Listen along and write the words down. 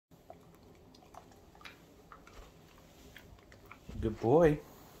Good boy.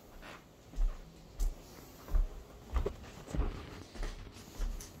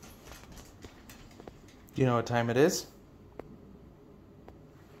 You know what time it is?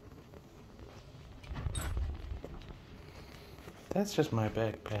 That's just my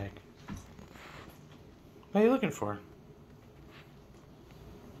backpack. What are you looking for?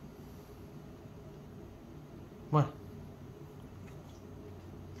 What?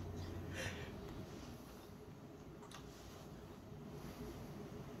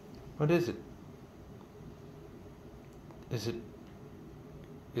 What is it?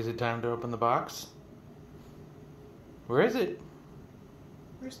 Is it time to open the box? Where is it?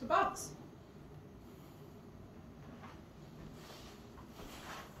 Where's the box?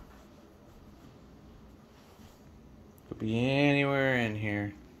 Could be anywhere in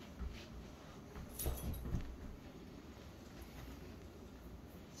here.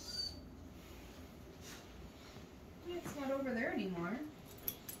 It's not over there anymore.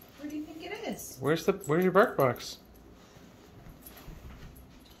 Where do you think it is? Where's your BarkBox?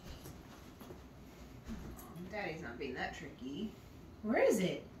 Daddy's not being that tricky. Where is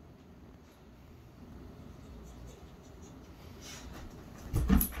it?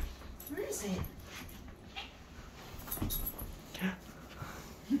 Where is it?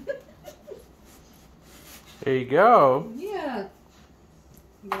 There you go. Yeah.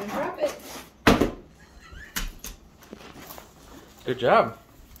 I'm gonna drop it. Good job.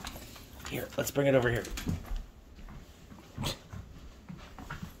 Here, let's bring it over here.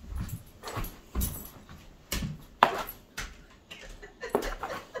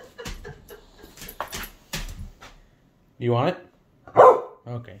 You want it?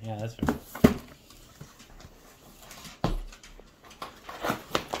 Okay, yeah, that's fair.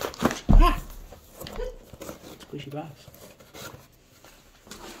 Ah! Squishy box.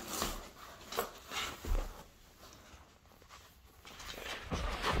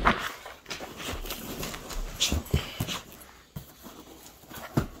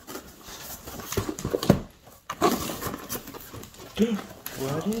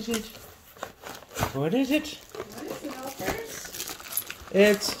 What is it? What is it? What is it, Alfie?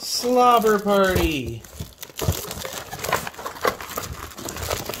 It's Slobber Party.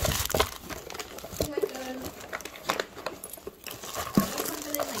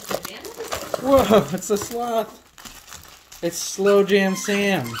 Whoa, it's a sloth. It's Slow Jam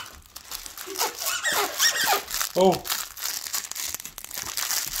Sam. Oh.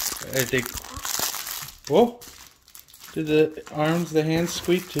 I think. Whoa. Did the hands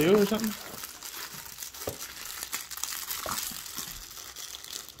squeak too or something?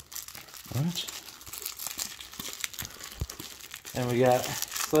 What? And we got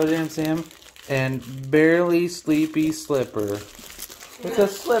Slow Jam Sam and Barely Sleepy Slipper. It's a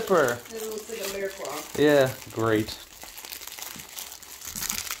slipper. It looks like a bear claw. Yeah, great.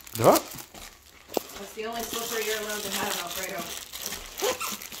 Oh. That's the only slipper you're allowed to have, Alfredo.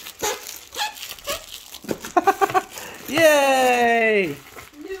 Yay!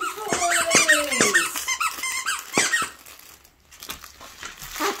 New toys!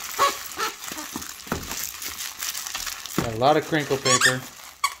 Got a lot of crinkle paper.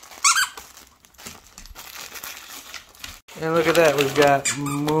 And look at that, we've got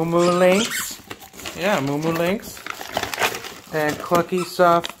Moo Links. Yeah, Moo Links. And Clucky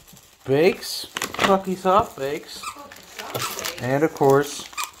Soft Bakes. Clucky Soft Bakes. And of course,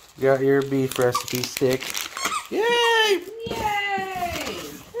 you got your beef recipe stick. Yay! Yay!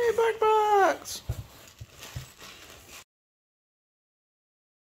 Hey, BarkBox!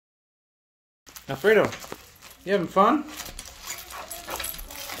 Alfredo, you having fun?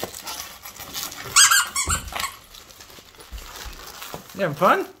 You having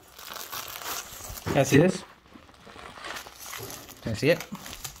fun? Can I see this? Can I see it?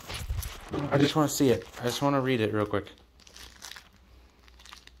 I just want to see it. I just want to read it real quick.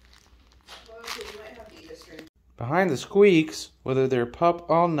 Behind the squeaks, whether they're pup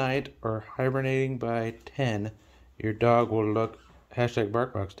all night or hibernating by 10, your dog will look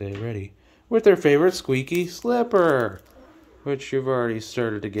 #BarkBox Day ready with their favorite squeaky slipper, which you've already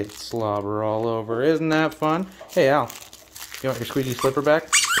started to get slobber all over. Isn't that fun? Hey, Al, you want your squeaky slipper back?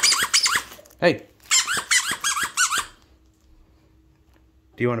 Hey.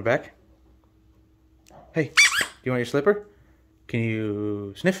 Do you want it back? Hey, do you want your slipper? Can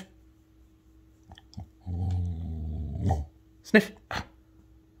you sniff? Sniff.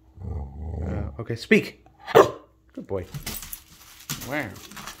 Okay, speak. Good boy. Wow.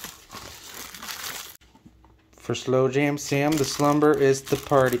 For Slow Jam Sam, the slumber is the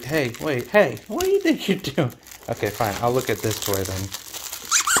party. Hey, wait, hey, what do you think you're doing? Okay, fine, I'll look at this toy then.